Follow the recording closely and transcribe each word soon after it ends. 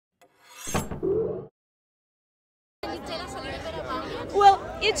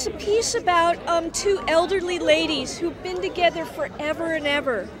It's a piece about two elderly ladies who've been together forever and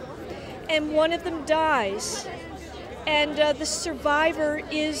ever, and one of them dies, and the survivor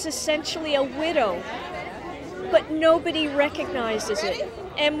is essentially a widow, but nobody recognizes it.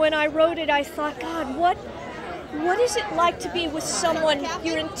 And when I wrote it, I thought, God, what is it like to be with someone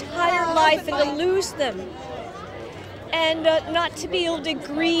your entire life and to lose them, and not to be able to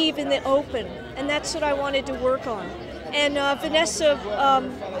grieve in the open? And that's what I wanted to work on. And Vanessa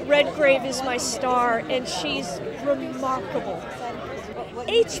Redgrave is my star, and she's remarkable.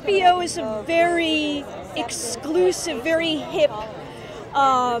 HBO is a very exclusive, very hip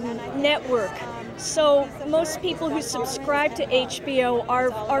network. So most people who subscribe to HBO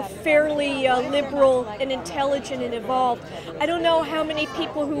are fairly liberal and intelligent and evolved. I don't know how many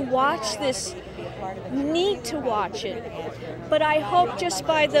people who watch this need to watch it, but I hope just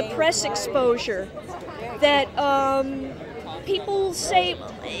by the press exposure that people say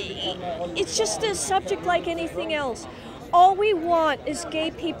it's just a subject like anything else. All we want is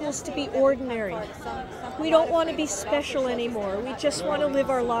gay peoples to be ordinary. We don't want to be special anymore. We just want to live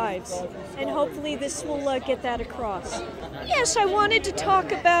our lives. And hopefully this will get that across. Yes, I wanted to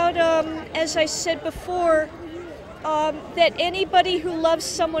talk about, as I said before, that anybody who loves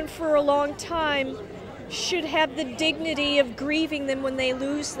someone for a long time should have the dignity of grieving them when they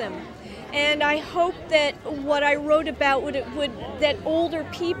lose them. And I hope that what I wrote about that older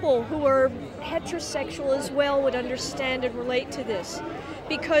people who are heterosexual as well would understand and relate to this,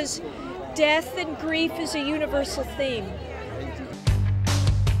 because death and grief is a universal theme.